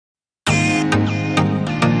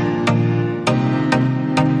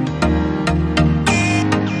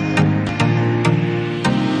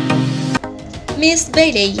Miss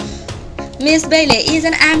Bailey. Miss Bailey is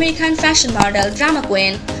an American fashion model, drama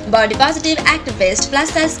queen, body positive activist, plus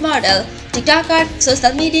size model, TikToker,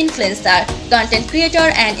 social media influencer, content creator,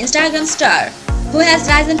 and Instagram star who has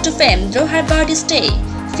risen to fame through her body stay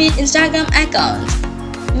fit Instagram account.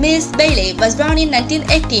 Miss Bailey was born in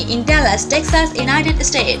 1980 in Dallas, Texas, United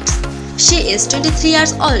States. She is 23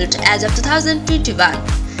 years old as of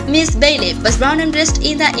 2021. Miss Bailey was born and raised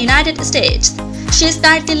in the United States. She is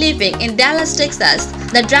currently living in Dallas, Texas.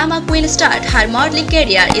 The drama queen started her modeling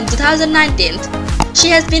career in 2019. She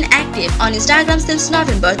has been active on Instagram since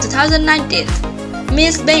November 2019.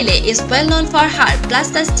 Miss Bailey is well known for her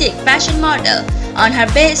plus-size chic fashion model on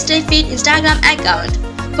her Bay Stay Fit Instagram account,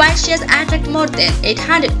 while she has attracted more than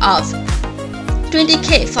 800 of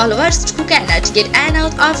 20k followers who cannot get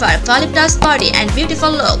enough of her voluptuous body and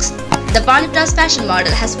beautiful looks. The voluptuous fashion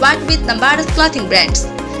model has worked with numerous clothing brands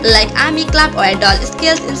like Amy Clubwear, Doll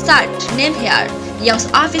Skills Insert, Name Hair, Young's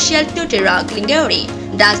Official Tutti Rock Lingerie,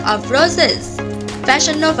 Dance of Roses,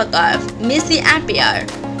 Fashion Nova Curve, Missy Ampere,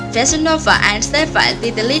 Fashion Nova and Sapphire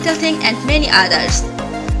with the Little Thing and many others.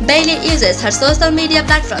 Bailey uses her social media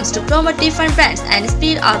platforms to promote different brands and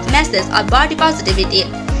spread out messages of body positivity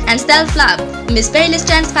and self-love. Miss Bailey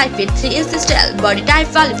stands 5 feet 3 inches tall, body type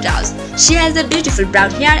voluptuous. She has a beautiful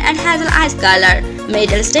brown hair and has an eyes color.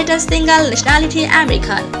 Marital status single, nationality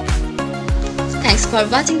American. Thanks for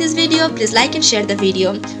watching this video. Please like and share the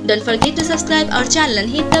video. Don't forget to subscribe our channel and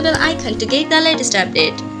hit the bell icon to get the latest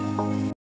update.